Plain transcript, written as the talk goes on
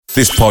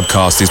This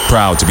podcast is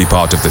proud to be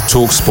part of the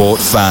TalkSport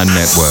Fan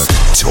Network.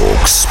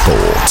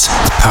 TalkSport.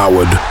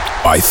 Powered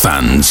by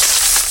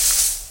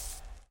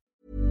fans.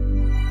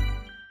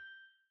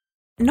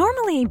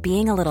 Normally,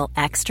 being a little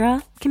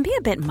extra can be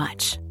a bit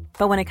much.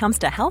 But when it comes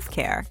to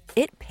healthcare,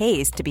 it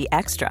pays to be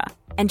extra.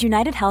 And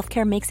United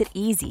Healthcare makes it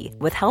easy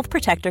with Health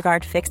Protector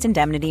Guard fixed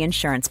indemnity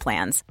insurance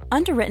plans.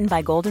 Underwritten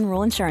by Golden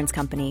Rule Insurance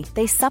Company,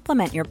 they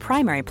supplement your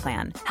primary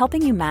plan,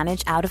 helping you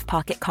manage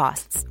out-of-pocket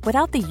costs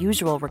without the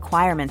usual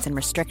requirements and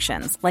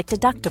restrictions like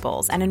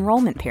deductibles and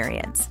enrollment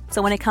periods.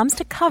 So when it comes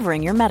to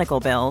covering your medical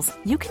bills,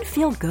 you can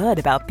feel good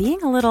about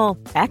being a little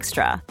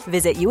extra.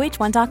 Visit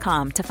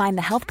uh1.com to find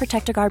the Health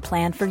Protector Guard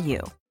plan for you.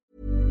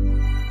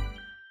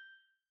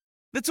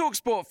 The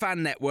TalkSport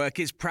Fan Network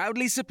is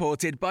proudly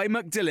supported by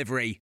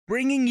McDelivery,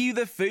 bringing you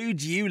the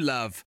food you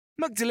love.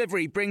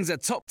 McDelivery brings a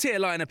top-tier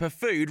lineup of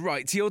food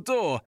right to your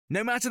door.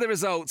 No matter the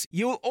result,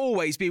 you'll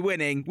always be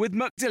winning with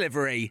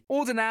McDelivery.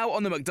 Order now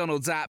on the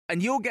McDonald's app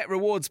and you'll get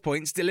rewards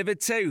points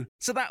delivered too.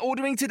 So that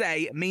ordering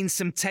today means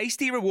some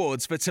tasty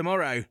rewards for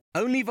tomorrow.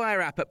 Only via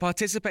app at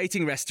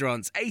participating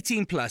restaurants.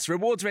 18 plus.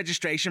 Rewards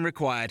registration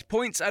required.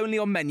 Points only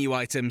on menu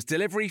items.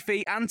 Delivery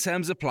fee and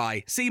terms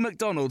apply. See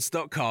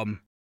mcdonalds.com.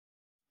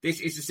 This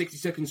is the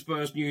 60-second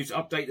Spurs news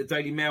update. The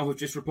Daily Mail have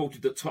just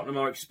reported that Tottenham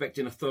are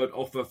expecting a third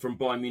offer from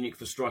Bayern Munich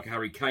for striker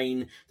Harry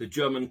Kane. The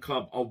German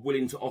club are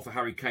willing to offer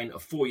Harry Kane a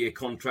 4-year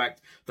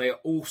contract. They are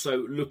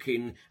also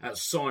looking at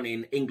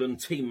signing England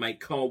teammate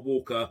Kyle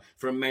Walker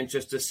from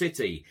Manchester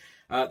City.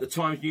 The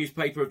Times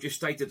newspaper have just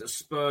stated that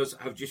Spurs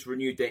have just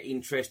renewed their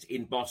interest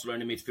in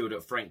Barcelona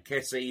midfielder Franck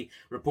Kessié.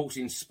 Reports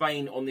in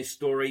Spain on this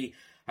story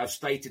have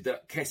stated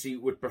that Kessié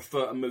would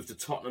prefer a move to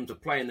Tottenham to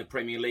play in the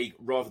Premier League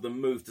rather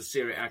than move to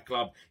Serie A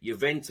club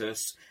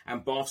Juventus,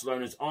 and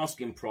Barcelona's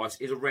asking price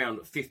is around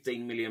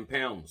 £15 million.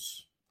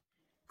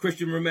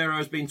 Christian Romero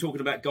has been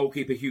talking about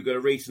goalkeeper Hugo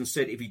Lloris and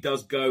said if he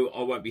does go,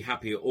 I won't be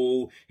happy at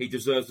all. He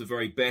deserves the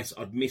very best.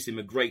 I'd miss him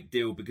a great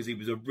deal because he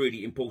was a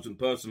really important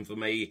person for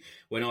me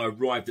when I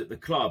arrived at the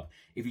club.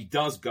 If he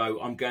does go,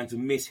 I'm going to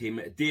miss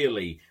him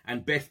dearly.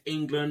 And Beth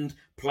England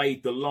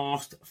played the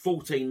last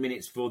 14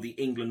 minutes for the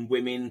England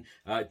women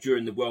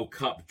during the World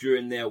Cup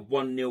during their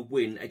 1-0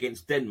 win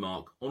against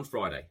Denmark on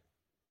Friday.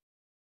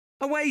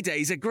 Away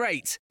days are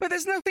great, but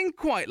there's nothing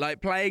quite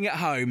like playing at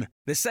home.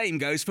 The same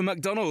goes for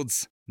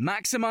McDonald's.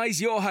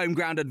 Maximise your home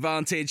ground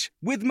advantage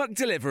with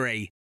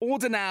McDelivery.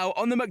 Order now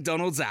on the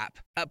McDonald's app.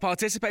 At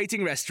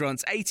participating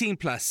restaurants, 18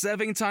 plus,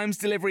 serving times,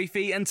 delivery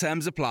fee and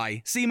terms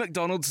apply. See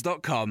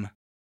mcdonalds.com.